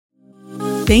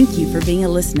Thank you for being a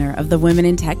listener of the Women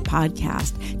in Tech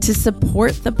podcast. To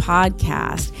support the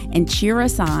podcast and cheer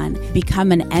us on,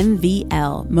 become an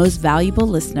MVL, Most Valuable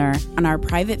Listener, on our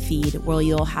private feed where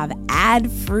you'll have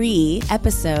ad-free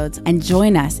episodes and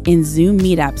join us in Zoom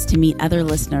meetups to meet other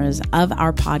listeners of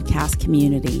our podcast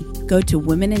community. Go to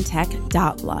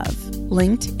womenintech.love,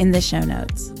 linked in the show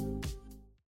notes.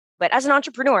 But as an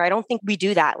entrepreneur, I don't think we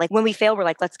do that. Like when we fail, we're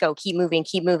like, let's go, keep moving,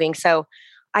 keep moving. So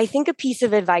I think a piece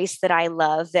of advice that I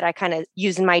love that I kind of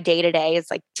use in my day-to-day is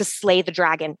like to slay the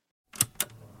dragon.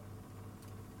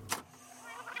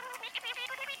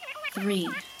 3,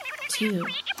 2,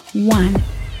 1.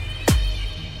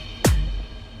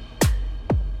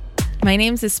 My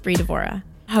name's Espree Devora,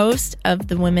 host of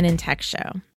the Women in Tech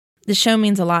Show. The show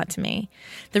means a lot to me.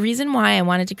 The reason why I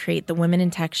wanted to create the Women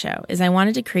in Tech Show is I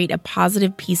wanted to create a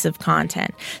positive piece of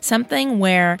content, something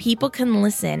where people can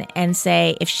listen and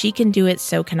say, if she can do it,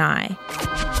 so can I.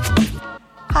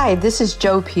 Hi, this is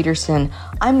Jo Peterson.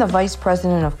 I'm the Vice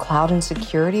President of Cloud and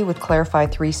Security with Clarify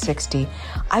 360.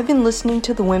 I've been listening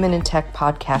to the Women in Tech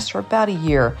podcast for about a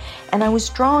year, and I was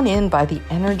drawn in by the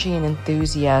energy and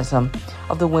enthusiasm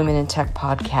of the Women in Tech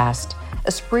podcast.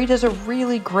 Espree does a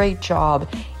really great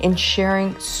job in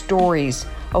sharing stories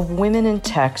of women in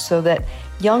tech so that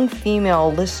young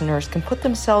female listeners can put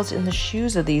themselves in the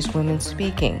shoes of these women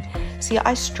speaking. See,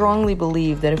 I strongly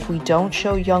believe that if we don't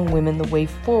show young women the way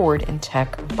forward in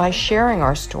tech by sharing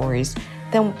our stories,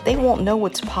 then they won't know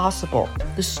what's possible.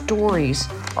 The stories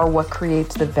are what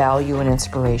creates the value and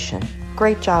inspiration.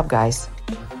 Great job, guys.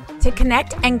 To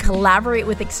connect and collaborate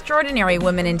with extraordinary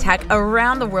women in tech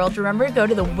around the world, remember to go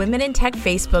to the Women in Tech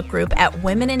Facebook group at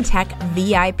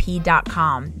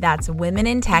womenintechvip.com. That's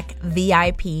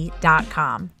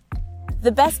womenintechvip.com.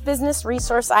 The best business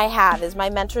resource I have is my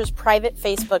mentor's private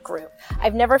Facebook group.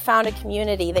 I've never found a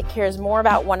community that cares more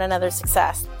about one another's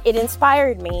success. It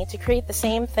inspired me to create the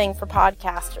same thing for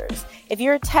podcasters. If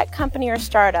you're a tech company or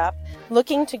startup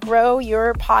looking to grow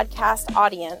your podcast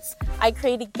audience, I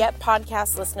created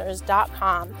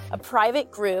getpodcastlisteners.com, a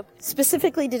private group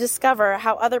specifically to discover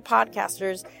how other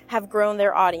podcasters have grown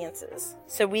their audiences,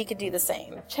 so we could do the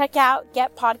same. Check out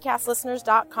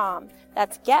getpodcastlisteners.com.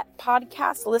 That's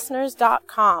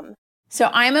getpodcastlisteners.com. So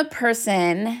I'm a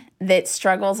person that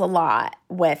struggles a lot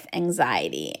with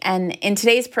anxiety. And in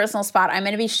today's personal spot, I'm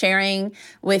going to be sharing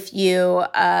with you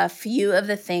a few of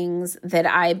the things that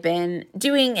I've been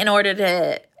doing in order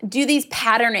to do these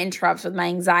pattern interrupts with my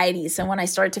anxiety. So when I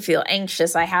start to feel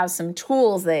anxious, I have some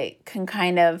tools that can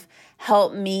kind of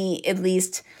help me at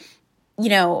least,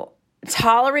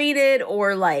 tolerate it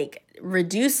or like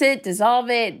reduce it, dissolve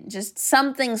it, just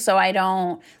something so I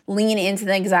don't lean into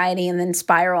the anxiety and then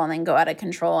spiral and then go out of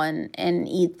control and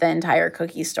eat the entire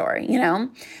cookie store,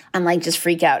 and like just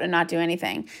freak out and not do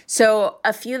anything. So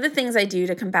a few of the things I do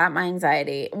to combat my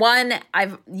anxiety. One,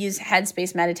 I've used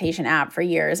Headspace meditation app for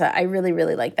years. I really,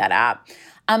 really like that app.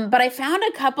 But I found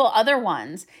a couple other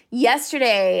ones.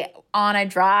 Yesterday on a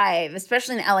drive,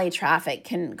 especially in LA traffic,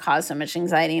 can cause so much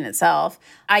anxiety in itself.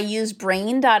 I used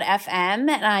brain.fm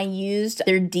and I used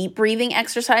their deep breathing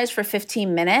exercise for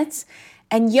 15 minutes.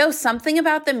 And something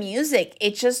about the music,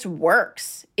 it just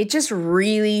works. It just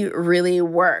really, really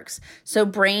works. So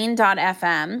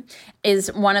brain.fm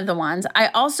is one of the ones. I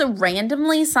also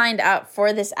randomly signed up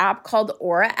for this app called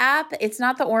Aura app. It's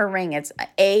not the Aura Ring, it's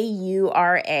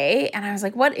AURA. And I was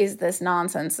like, what is this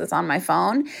nonsense that's on my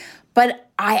phone? But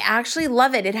I actually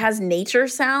love it. It has nature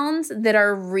sounds that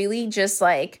are really just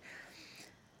like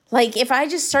if I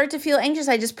just start to feel anxious,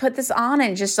 I just put this on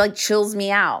and it just like chills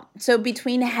me out. So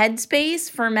between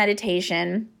Headspace for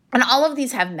meditation, and all of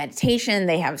these have meditation,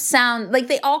 they have sound, like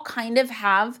they all kind of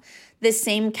have the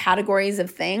same categories of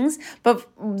things, but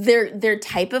their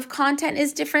type of content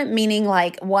is different, meaning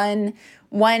like one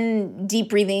deep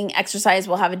breathing exercise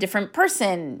will have a different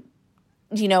person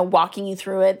walking you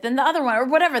through it than the other one or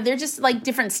whatever. They're just like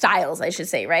different styles, I should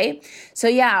say, right? So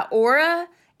yeah, Aura,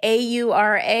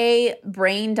 AURA,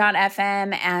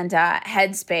 brain.fm, and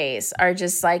Headspace are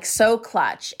just like so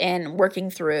clutch in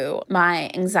working through my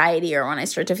anxiety or when I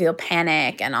start to feel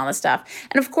panic and all this stuff.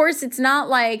 And of course, it's not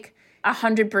like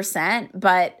 100%,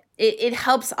 but it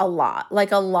helps a lot,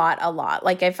 like a lot.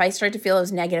 Like if I start to feel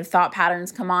those negative thought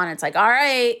patterns come on, it's like, all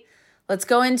right, let's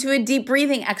go into a deep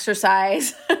breathing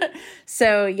exercise.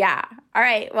 So yeah. All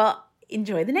right. Well,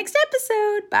 enjoy the next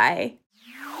episode. Bye.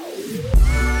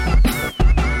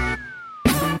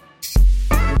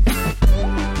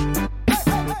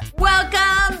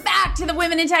 Welcome back to the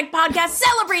Women in Tech podcast,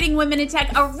 celebrating women in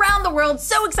tech around the world.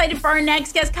 So excited for our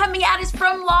next guest coming at us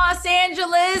from Los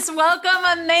Angeles.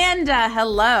 Welcome, Amanda.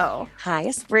 Hello. Hi,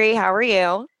 Espree. How are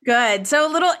you? Good. So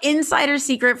a little insider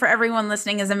secret for everyone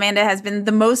listening is Amanda has been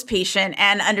the most patient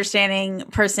and understanding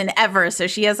person ever. So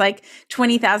she has like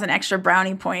 20,000 extra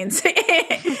brownie points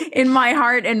in my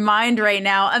heart and mind right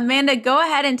now. Amanda, go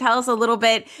ahead and tell us a little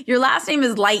bit. Your last name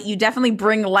is Light. You definitely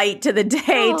bring light to the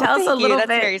day. Tell us a little bit.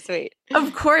 That's very sweet.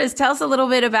 Of course. Tell us a little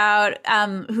bit about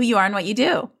who you are and what you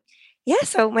do. Yeah,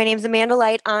 so my name is Amanda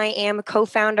Light. I am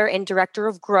co-founder and director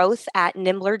of growth at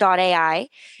Nimbler.ai,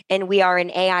 and we are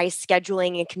an AI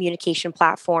scheduling and communication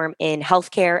platform in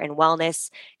healthcare and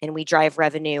wellness, and we drive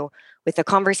revenue with a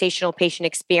conversational patient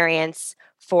experience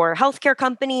for healthcare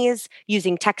companies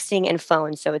using texting and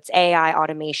phone. So it's AI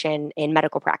automation in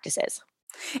medical practices.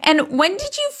 And when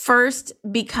did you first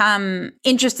become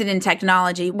interested in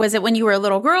technology? Was it when you were a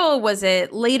little girl? Was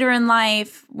it later in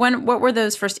life? What were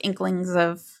those first inklings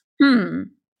of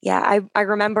Yeah, I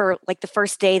remember like the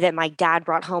first day that my dad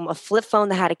brought home a flip phone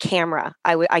that had a camera.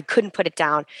 I couldn't put it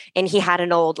down. And he had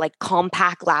an old like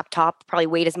compact laptop, probably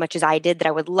weighed as much as I did, that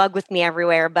I would lug with me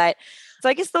everywhere. But so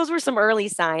I guess those were some early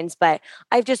signs, but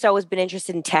I've just always been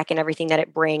interested in tech and everything that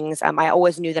it brings. I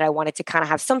always knew that I wanted to kind of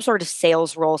have some sort of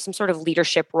sales role, some sort of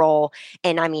leadership role.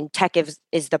 And I mean, tech is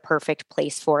the perfect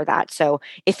place for that. So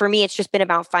if for me, it's just been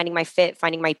about finding my fit,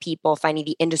 finding my people, finding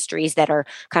the industries that are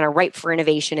kind of ripe for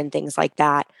innovation and things like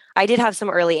that. I did have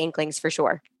some early inklings for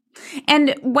sure.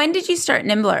 And when did you start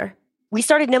Nimbler? We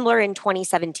started Nimbler in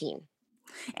 2017.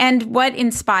 And what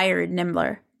inspired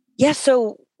Nimbler? Yeah,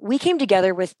 so we came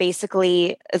together with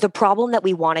basically the problem that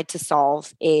we wanted to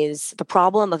solve is the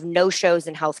problem of no-shows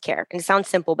in healthcare. And it sounds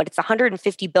simple, but it's a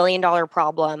 $150 billion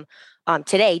problem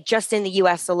today, just in the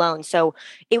US alone. So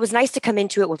it was nice to come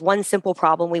into it with one simple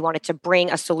problem. We wanted to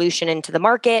bring a solution into the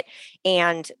market.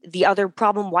 And the other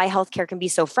problem why healthcare can be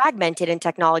so fragmented in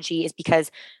technology is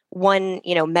because one,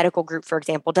 medical group, for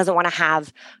example, doesn't want to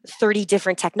have 30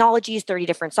 different technologies, 30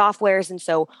 different softwares. And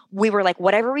so we were like,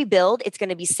 whatever we build, it's going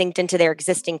to be synced into their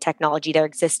existing technology, their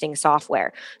existing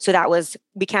software. So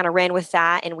we kind of ran with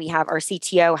that. And we have our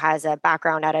CTO has a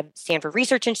background at a Stanford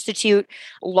Research Institute,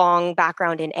 long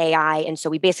background in AI. And so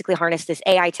we basically harness this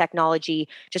AI technology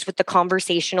just with the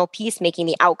conversational piece, making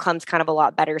the outcomes kind of a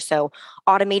lot better. So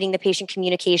automating the patient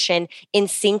communication in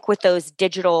sync with those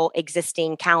digital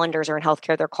existing calendars, or in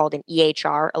healthcare, they're called an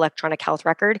EHR, electronic health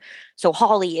record. So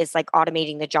Holly is like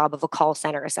automating the job of a call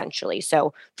center essentially.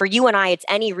 So for you and I, it's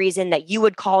any reason that you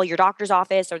would call your doctor's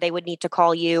office or they would need to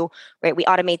call you, right? We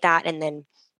automate that and then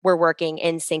we're working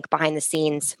in sync behind the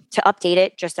scenes to update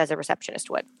it just as a receptionist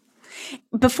would.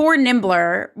 Before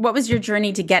Nimbler, what was your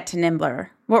journey to get to Nimbler?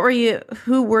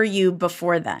 Who were you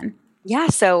before then? Yeah,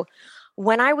 so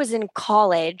when I was in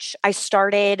college, I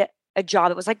started a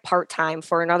job. It was like part-time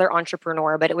for another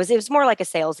entrepreneur, but it was more like a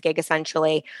sales gig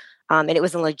essentially. And it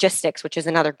was in logistics, which is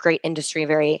another great industry,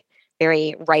 very,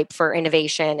 very ripe for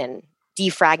innovation and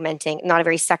defragmenting, not a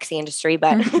very sexy industry,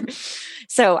 but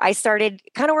so I started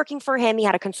kind of working for him. He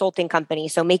had a consulting company.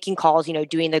 So making calls,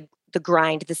 doing the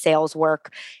grind, the sales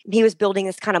work. He was building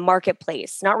this kind of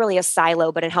marketplace, not really a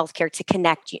silo, but in healthcare to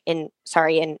connect in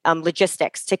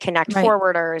logistics to connect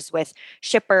forwarders with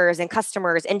shippers and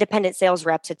customers, independent sales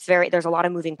reps. There's a lot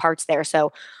of moving parts there.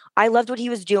 So I loved what he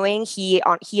was doing. He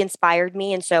inspired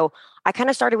me. And so I kind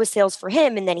of started with sales for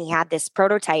him. And then he had this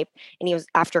prototype and he was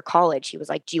after college. He was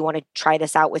like, do you want to try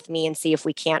this out with me and see if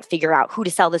we can't figure out who to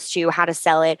sell this to, how to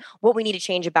sell it, what we need to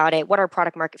change about it, what our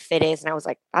product market fit is. And I was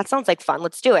like, that sounds like fun.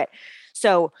 Let's do it.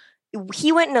 So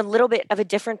he went in a little bit of a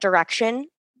different direction.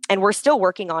 And we're still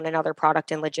working on another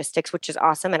product in logistics, which is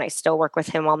awesome. And I still work with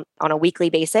him on a weekly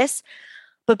basis.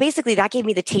 But basically, that gave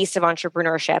me the taste of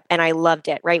entrepreneurship, and I loved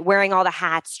it, right? Wearing all the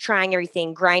hats, trying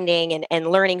everything, grinding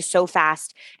and learning so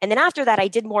fast. And then after that, I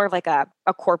did more of like a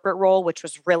corporate role, which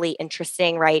was really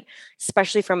interesting, right?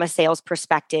 Especially from a sales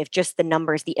perspective, just the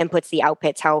numbers, the inputs, the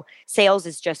outputs, how sales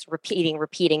is just repeating,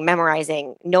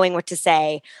 memorizing, knowing what to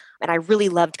say. And I really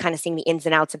loved kind of seeing the ins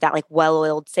and outs of that like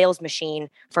well-oiled sales machine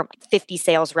from 50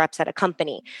 sales reps at a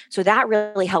company. So that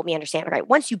really helped me understand, right?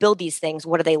 Once you build these things,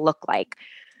 what do they look like?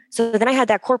 So then I had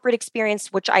that corporate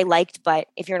experience, which I liked, but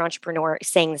if you're an entrepreneur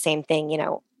saying the same thing,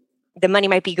 the money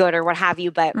might be good or what have you,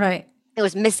 but it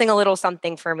was missing a little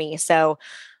something for me. So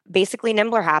basically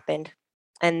Nimbler happened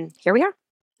and here we are.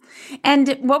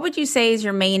 And what would you say is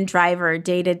your main driver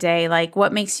day to day? Like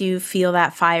what makes you feel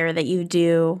that fire that you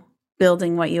do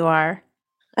building what you are?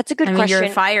 That's a good question.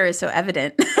 Your fire is so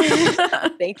evident.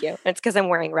 Thank you. It's because I'm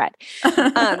wearing red.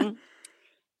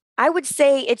 I would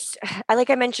say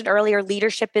like I mentioned earlier,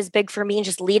 leadership is big for me, and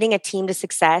just leading a team to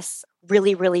success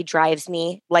really, really drives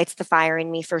me, lights the fire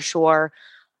in me for sure.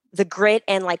 the grit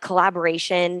and like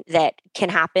collaboration that can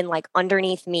happen like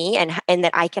underneath me and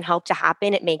that I can help to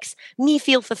happen, it makes me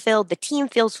feel fulfilled. The team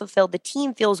feels fulfilled. The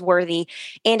team feels worthy.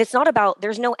 And it's not about,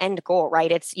 there's no end goal,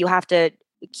 right? It's, you have to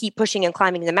keep pushing and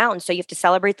climbing the mountain. So you have to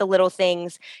celebrate the little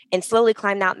things and slowly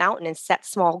climb that mountain and set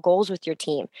small goals with your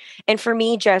team. And for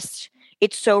me, just,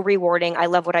 it's so rewarding. I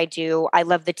love what I do. I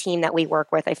love the team that we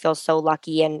work with. I feel so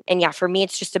lucky. And yeah, for me,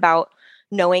 it's just about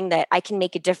knowing that I can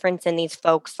make a difference in these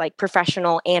folks' like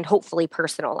professional and hopefully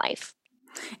personal life.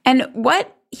 And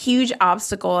what huge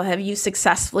obstacle have you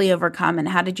successfully overcome, and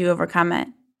how did you overcome it?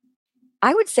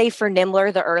 I would say for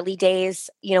Nimbler, the early days,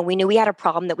 we knew we had a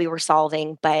problem that we were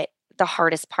solving, but the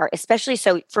hardest part, especially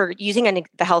so for using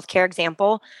the healthcare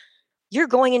example, you're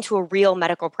going into a real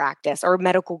medical practice or a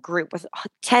medical group with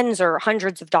tens or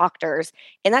hundreds of doctors,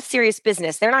 and that's serious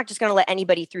business. They're not just going to let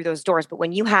anybody through those doors. But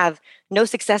when you have no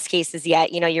success cases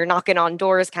yet, you're knocking on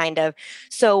doors kind of.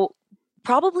 So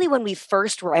probably when we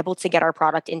first were able to get our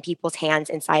product in people's hands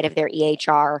inside of their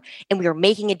EHR and we were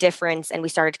making a difference and we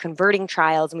started converting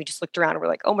trials and we just looked around and we're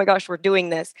like, oh my gosh, we're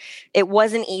doing this. It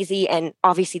wasn't easy. And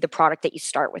obviously the product that you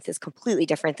start with is completely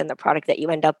different than the product that you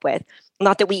end up with.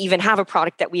 Not that we even have a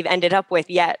product that we've ended up with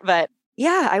yet, but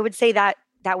yeah, I would say that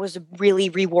was a really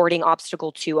rewarding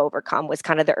obstacle to overcome, was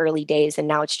kind of the early days. And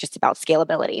now it's just about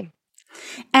scalability.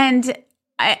 And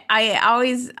I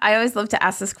always love to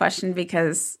ask this question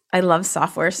because I love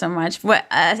software so much. What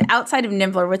outside of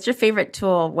Nimbler, what's your favorite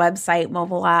tool, website,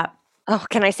 mobile app? Oh,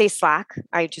 can I say Slack?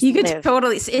 You could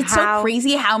totally. It's so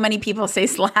crazy how many people say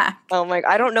Slack. Oh my!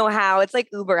 I don't know how. It's like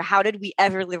Uber. How did we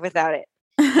ever live without it?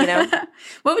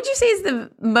 What would you say is the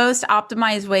most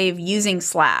optimized way of using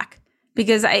Slack?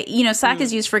 Because Slack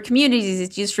is used for communities,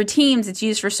 it's used for teams, it's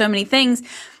used for so many things.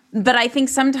 But I think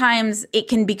sometimes it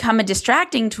can become a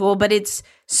distracting tool, but it's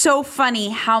so funny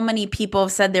how many people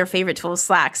have said their favorite tool is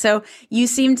Slack. So you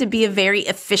seem to be a very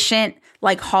efficient,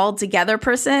 like hauled together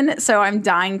person. So I'm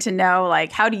dying to know,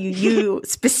 like, how do you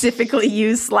specifically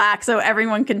use Slack so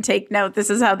everyone can take note? This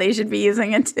is how they should be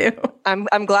using it too.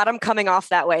 I'm glad I'm coming off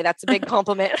that way. That's a big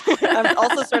compliment. I'm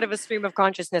also sort of a stream of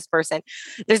consciousness person.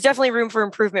 There's definitely room for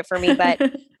improvement for me,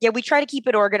 but yeah, we try to keep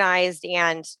it organized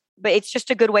but it's just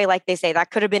a good way, like they say,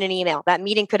 that could have been an email. That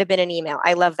meeting could have been an email.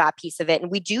 I love that piece of it. And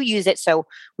we do use it. So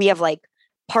we have like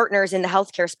partners in the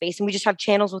healthcare space and we just have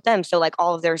channels with them. So like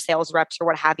all of their sales reps or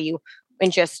what have you.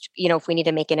 And just, if we need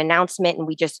to make an announcement and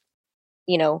we just,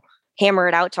 hammer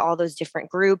it out to all those different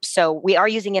groups. So we are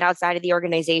using it outside of the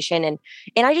organization. And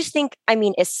I just think,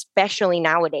 especially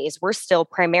nowadays, we're still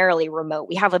primarily remote.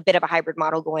 We have a bit of a hybrid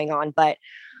model going on, but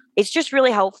it's just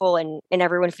really helpful and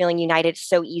everyone feeling united. It's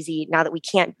so easy now that we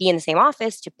can't be in the same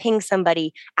office to ping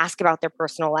somebody, ask about their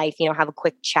personal life, have a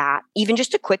quick chat, even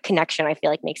just a quick connection, I feel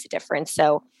like makes a difference.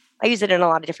 So I use it in a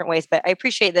lot of different ways, but I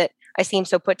appreciate that I seem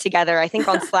so put together. I think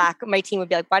on Slack, my team would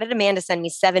be like, why did Amanda send me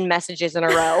 7 messages in a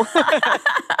row?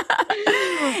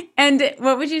 And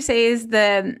what would you say is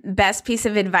the best piece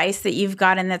of advice that you've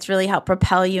gotten that's really helped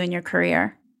propel you in your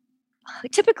career?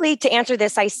 Typically, to answer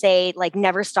this, I say like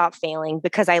never stop failing,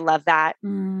 because I love that.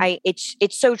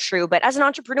 It's so true. But as an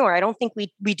entrepreneur, I don't think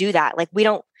we do that. Like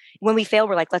when we fail,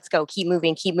 we're like, let's go, keep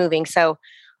moving, keep moving. So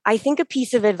I think a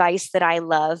piece of advice that I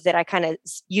love that I kind of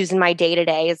use in my day to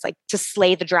day is like to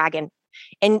slay the dragon.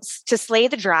 And to slay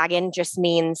the dragon just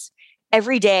means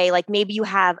every day, like maybe you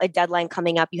have a deadline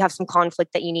coming up, you have some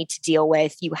conflict that you need to deal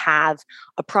with, you have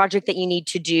a project that you need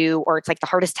to do, or it's like the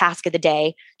hardest task of the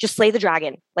day, just slay the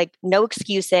dragon, like no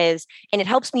excuses. And it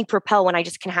helps me propel when I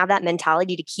just can have that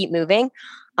mentality to keep moving.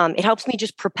 It helps me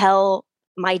just propel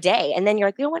my day. And then you're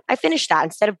like, you know what? I finished that.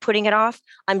 Instead of putting it off,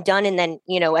 I'm done. And then,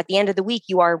 at the end of the week,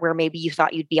 you are where maybe you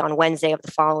thought you'd be on Wednesday of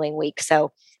the following week.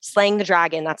 So slaying the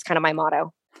dragon, that's kind of my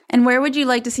motto. And where would you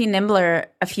like to see Nimbler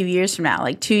a few years from now,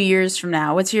 like 2 years from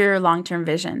now? What's your long-term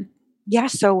vision? Yeah,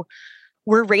 so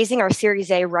we're raising our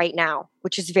Series A right now,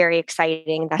 which is very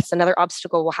exciting. That's another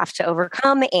obstacle we'll have to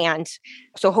overcome. And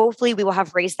so hopefully we will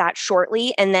have raised that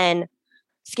shortly. And then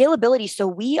scalability. So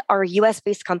we are a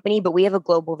US-based company, but we have a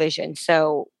global vision.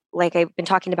 So like I've been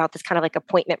talking about, this kind of like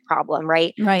appointment problem,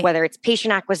 right? Whether it's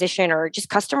patient acquisition or just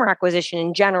customer acquisition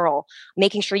in general,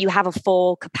 making sure you have a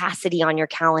full capacity on your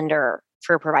calendar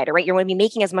for a provider, right? You're going to be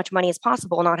making as much money as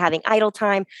possible, not having idle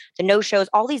time, the no-shows,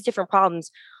 all these different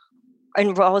problems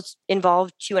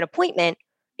involved to an appointment.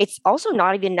 It's also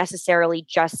not even necessarily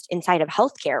just inside of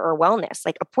healthcare or wellness.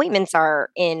 Like appointments are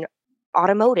in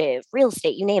automotive, real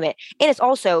estate, you name it. And it's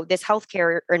also this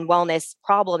healthcare and wellness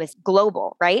problem is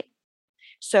global, right?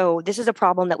 So this is a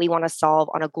problem that we want to solve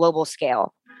on a global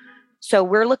scale. So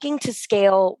we're looking to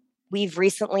scale. We've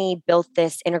recently built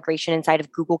this integration inside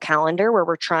of Google Calendar where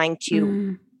we're trying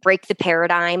to break the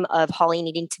paradigm of Holly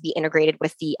needing to be integrated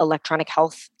with the electronic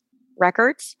health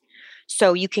records.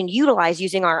 So you can utilize,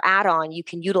 using our add-on, you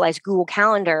can utilize Google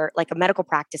Calendar like a medical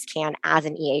practice can as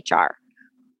an EHR.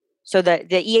 So the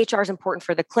EHR is important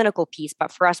for the clinical piece,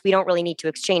 but for us, we don't really need to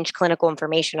exchange clinical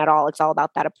information at all. It's all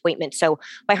about that appointment. So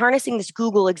by harnessing this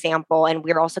Google example, and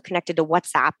we're also connected to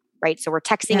WhatsApp, right? So we're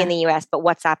texting in the US, but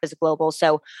WhatsApp is global.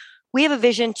 So we have a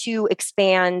vision to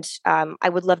expand. I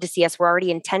would love to see us. We're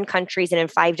already in 10 countries and in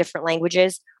 5 different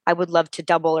languages. I would love to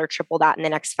double or triple that in the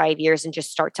next 5 years and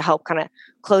just start to help kind of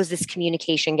close this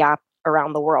communication gap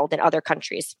around the world in other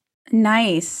countries.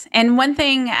 Nice. And one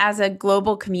thing as a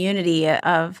global community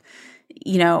of,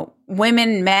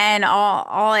 women, men,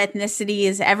 all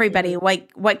ethnicities, everybody,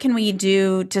 what can we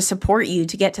do to support you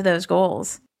to get to those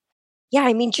goals? Yeah,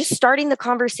 I mean, just starting the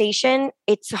conversation,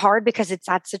 it's hard because it's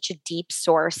at such a deep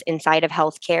source inside of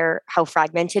healthcare, how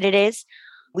fragmented it is.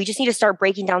 We just need to start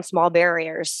breaking down small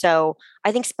barriers. So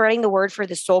I think spreading the word for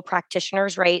the sole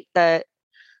practitioners, right? The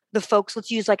folks, let's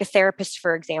use like a therapist,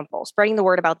 for example, spreading the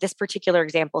word about this particular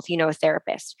example. If you know a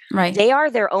therapist, right? They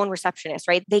are their own receptionist,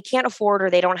 right? They can't afford or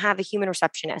they don't have a human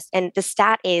receptionist. And the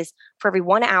stat is for every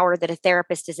 1 hour that a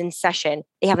therapist is in session,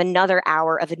 they have another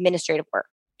hour of administrative work.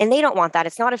 And they don't want that.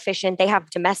 It's not efficient. They have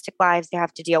domestic lives they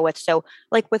have to deal with. So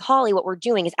like with Holly, what we're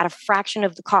doing is at a fraction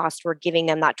of the cost, we're giving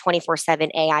them that 24/7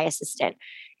 AI assistant.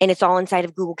 And it's all inside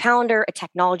of Google Calendar, a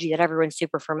technology that everyone's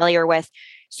super familiar with.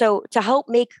 So to help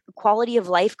make quality of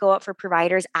life go up for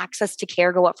providers, access to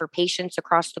care go up for patients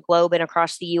across the globe and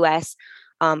across the US,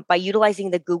 by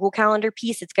utilizing the Google Calendar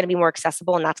piece, it's going to be more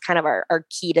accessible. And that's kind of our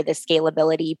key to the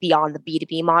scalability beyond the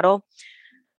B2B model.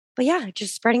 But yeah,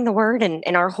 just spreading the word. And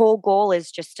our whole goal is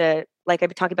just to, like I've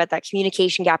been talking about, that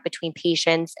communication gap between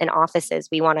patients and offices.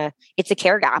 It's a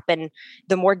care gap. And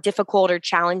the more difficult or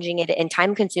challenging it and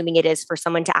time consuming it is for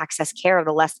someone to access care,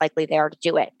 the less likely they are to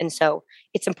do it. And so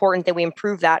it's important that we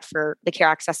improve that for the care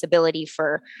accessibility,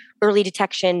 for early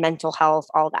detection, mental health,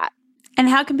 all that. And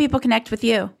how can people connect with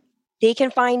you? They can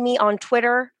find me on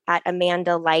Twitter at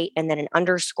Amanda Light and then an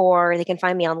underscore. They can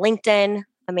find me on LinkedIn,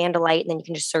 Amanda Light, and then you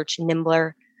can just search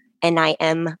Nimbler.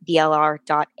 NIMBLR.ai.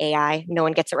 No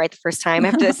one gets it right the first time. I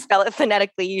have to spell it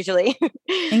phonetically usually.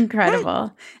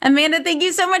 Incredible. Amanda, thank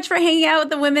you so much for hanging out with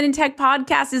the Women in Tech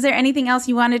podcast. Is there anything else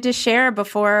you wanted to share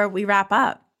before we wrap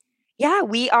up? Yeah,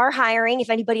 we are hiring. If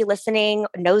anybody listening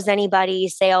knows anybody,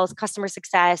 sales, customer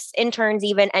success, interns,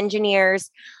 even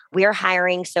engineers, we are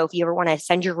hiring. So if you ever want to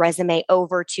send your resume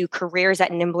over to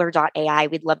careers@nimbler.ai,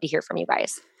 we'd love to hear from you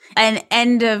guys. An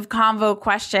end of convo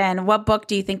question. What book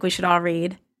do you think we should all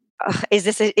read? Is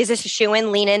this a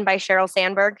shoo-in, Lean In by Sheryl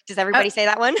Sandberg? Does everybody say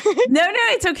that one? No,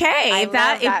 it's okay. If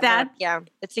that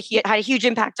had a huge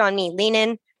impact on me. Lean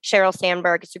In, Sheryl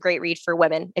Sandberg. It's a great read for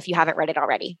women if you haven't read it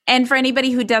already. And for anybody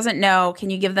who doesn't know,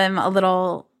 can you give them a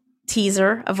little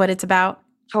teaser of what it's about?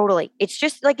 Totally. It's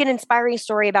just like an inspiring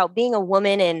story about being a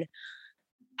woman and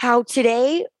how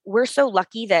today we're so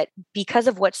lucky that because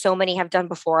of what so many have done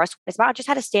before us, it's about just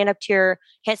how to stand up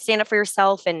for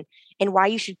yourself and why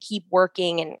you should keep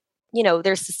working. And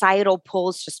there's societal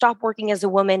pulls to stop working as a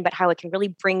woman, but how it can really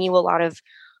bring you a lot of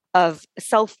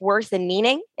self-worth and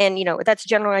meaning. And, that's a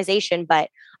generalization, but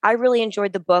I really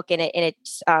enjoyed the book and it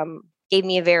gave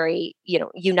me a very,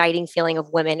 uniting feeling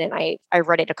of women. And I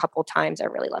read it a couple of times. I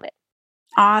really love it.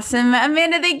 Awesome.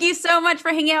 Amanda, thank you so much for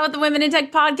hanging out with the Women in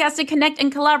Tech podcast to connect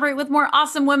and collaborate with more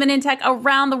awesome women in tech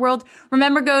around the world.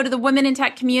 Remember, go to the Women in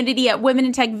Tech community at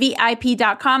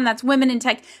womenintechvip.com. That's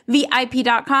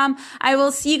womenintechvip.com. I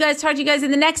will talk to you guys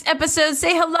in the next episode.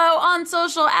 Say hello on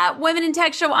social at Women in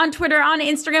Tech Show on Twitter, on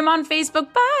Instagram, on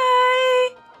Facebook. Bye.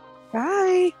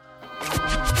 Bye.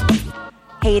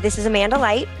 Hey, this is Amanda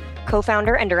Light,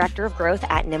 co-founder and director of growth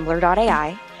at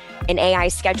Nimbler.ai, an AI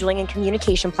scheduling and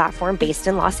communication platform based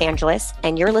in Los Angeles,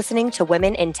 and you're listening to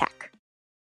Women in Tech.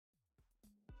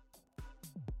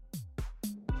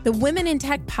 The Women in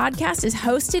Tech podcast is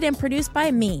hosted and produced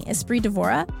by me, Esprit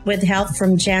Devora, with help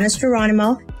from Janice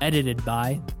Geronimo. Edited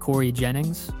by Corey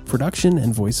Jennings. Production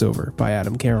and voiceover by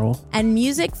Adam Carroll. And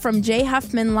music from Jay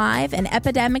Huffman Live and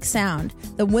Epidemic Sound.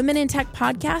 The Women in Tech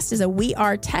podcast is a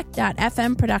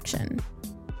wearetech.fm production.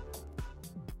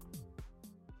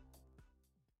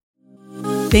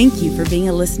 Thank you for being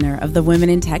a listener of the Women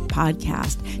in Tech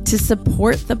podcast. To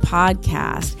support the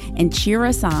podcast and cheer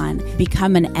us on,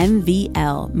 become an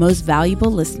MVL, Most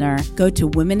Valuable Listener, go to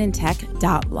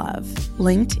womenintech.love,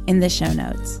 linked in the show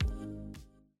notes.